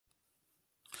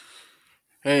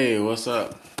Hey, what's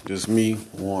up? Just me,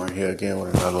 Warren, here again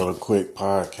with another little quick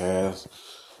podcast.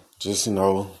 Just,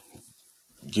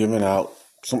 giving out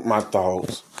some of my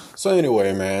thoughts. So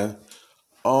anyway, man,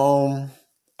 a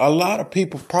lot of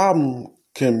people problem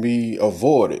can be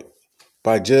avoided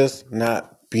by just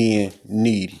not being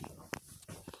needy.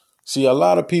 See, a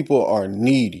lot of people are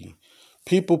needy.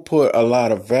 People put a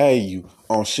lot of value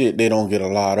on shit they don't get a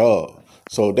lot of.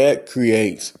 So that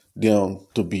creates them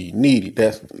to be needy.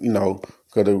 That's,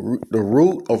 because the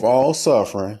root of all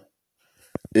suffering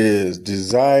is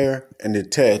desire and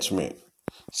attachment.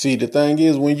 See, the thing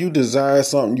is, when you desire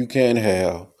something you can't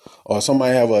have, or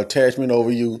somebody have an attachment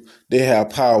over you, they have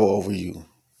power over you.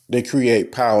 They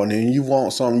create power. And then you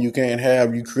want something you can't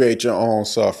have, you create your own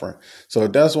suffering. So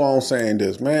that's why I'm saying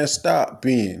this, man, stop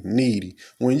being needy.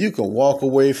 When you can walk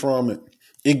away from it,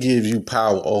 it gives you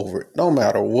power over it, no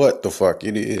matter what the fuck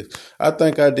it is. I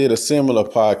think I did a similar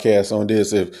podcast on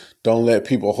this, if don't let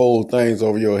people hold things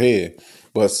over your head.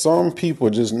 But some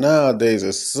people just nowadays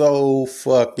are so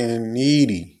fucking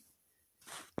needy.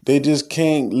 They just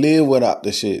can't live without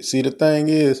the shit. See, the thing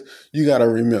is, you gotta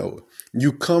remember,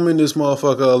 you come in this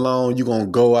motherfucker alone, you gonna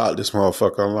go out this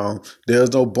motherfucker alone.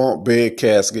 There's no bunk bed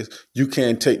caskets. You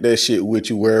can't take that shit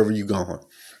with you wherever you going.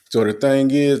 So the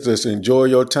thing is, just enjoy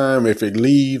your time. If it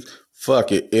leaves,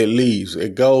 fuck it. It leaves.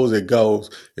 It goes, it goes.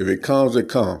 If it comes, it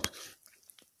comes.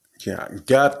 Yeah,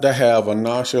 got to have a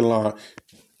nonchalant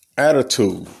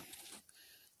attitude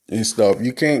and stuff.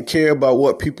 You can't care about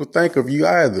what people think of you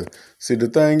either. See, the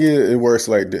thing is, it works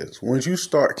like this. Once you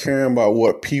start caring about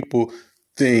what people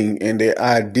think and their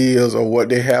ideas or what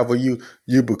they have of you,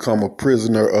 you become a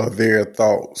prisoner of their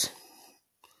thoughts.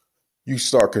 You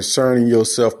start concerning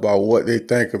yourself about what they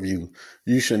think of you.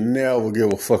 You should never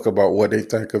give a fuck about what they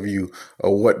think of you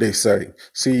or what they say.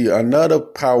 See, another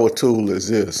power tool is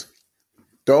this.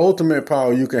 The ultimate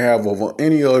power you can have over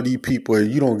any of these people is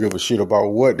you don't give a shit about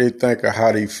what they think or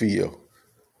how they feel.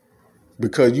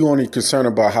 Because you only concerned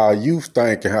about how you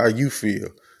think and how you feel.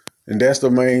 And that's the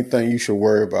main thing you should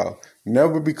worry about.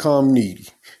 Never become needy.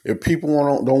 If people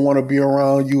don't want to be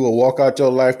around you or walk out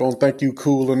your life, don't think you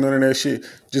cool or none of that shit,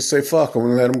 just say fuck them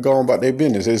and let them go on about their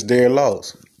business. It's their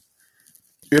loss.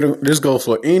 This goes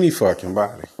for any fucking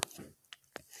body.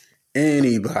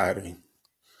 Anybody.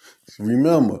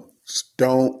 Remember,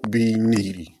 don't be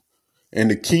needy. And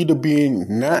the key to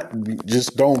being not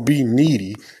just don't be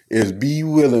needy is be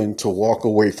willing to walk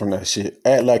away from that shit.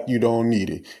 Act like you don't need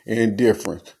it.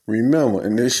 Indifference. Remember,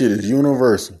 and this shit is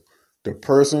universal. The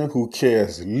person who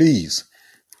cares least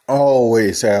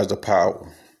always has the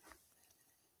power.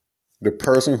 The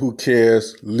person who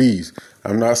cares least.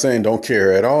 I'm not saying don't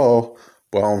care at all,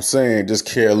 but I'm saying just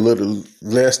care a little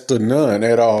less to none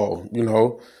at all.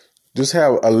 Just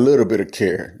have a little bit of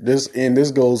care. This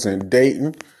goes in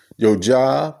dating, your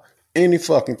job, any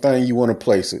fucking thing you want to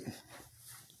place it.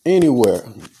 Anywhere.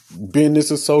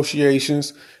 Business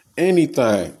associations,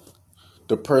 anything.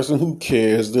 The person who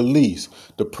cares the least,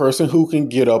 the person who can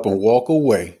get up and walk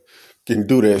away can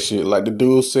do that shit. Like the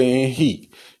dude saying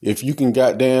heat. If you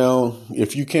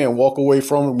can't walk away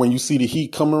from it when you see the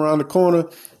heat coming around the corner,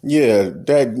 yeah,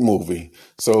 that movie.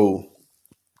 So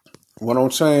what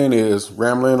I'm saying is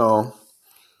rambling on,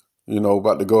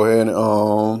 about to go ahead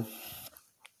and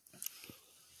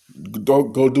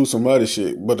go do some other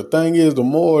shit. But the thing is, the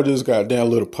more of this goddamn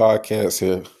little podcast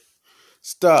here,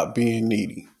 stop being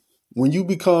needy. When you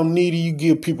become needy, you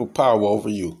give people power over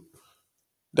you.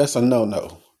 That's a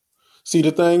no-no. See,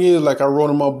 the thing is, like I wrote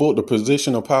in my book, The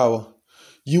Position of Power,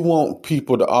 you want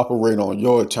people to operate on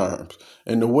your terms.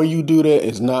 And the way you do that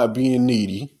is not being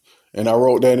needy. And I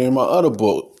wrote that in my other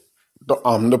book,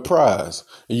 I'm the prize.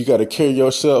 And you got to carry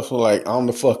yourself like I'm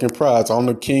the fucking prize. I'm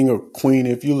the king or queen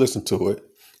if you listen to it.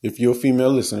 If you're a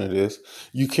female listening to this,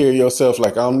 you carry yourself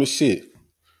like I'm the shit.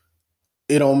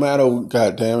 It don't matter,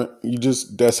 goddamn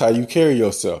it. That's how you carry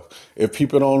yourself. If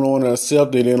people don't want to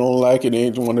accept it, they don't like it, they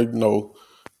just want to,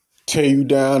 tear you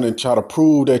down and try to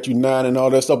prove that you're not and all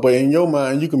that stuff. But in your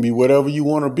mind, you can be whatever you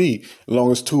want to be. As long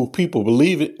as two people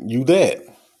believe it, you that.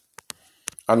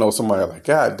 I know somebody like,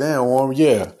 God damn, Warren,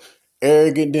 yeah,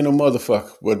 arrogant than a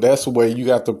motherfucker. But that's the way you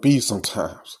got to be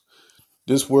sometimes.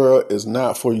 This world is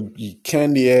not for you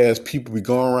candy ass people be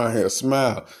going around here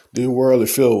smile. This world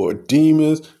is filled with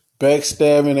demons,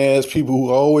 backstabbing ass people who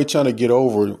are always trying to get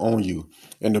over on you.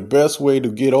 And the best way to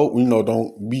get over,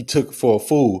 don't be took for a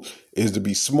fool, is to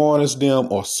be smart as them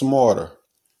or smarter.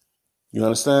 You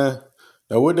understand?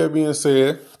 Now, with that being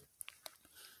said,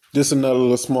 this is another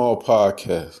little small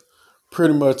podcast.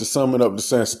 Pretty much to sum it up to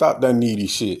saying, stop that needy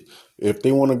shit. If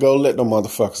they want to go, let them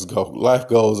motherfuckers go. Life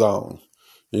goes on.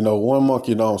 One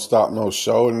monkey don't stop no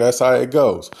show, and that's how it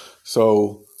goes.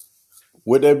 So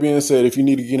with that being said, if you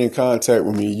need to get in contact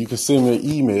with me, you can send me an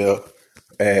email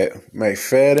at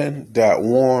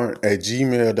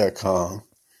mcfadden.warren@gmail.com.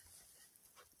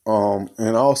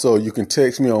 And also you can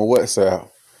text me on WhatsApp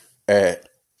at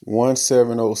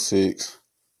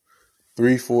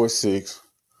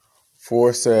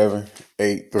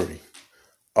 1706-346-4783.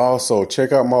 Also,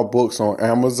 check out my books on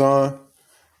Amazon.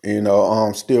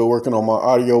 I'm still working on my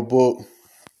audio book,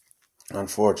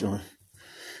 unfortunately.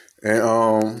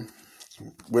 And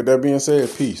with that being said,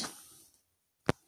 peace.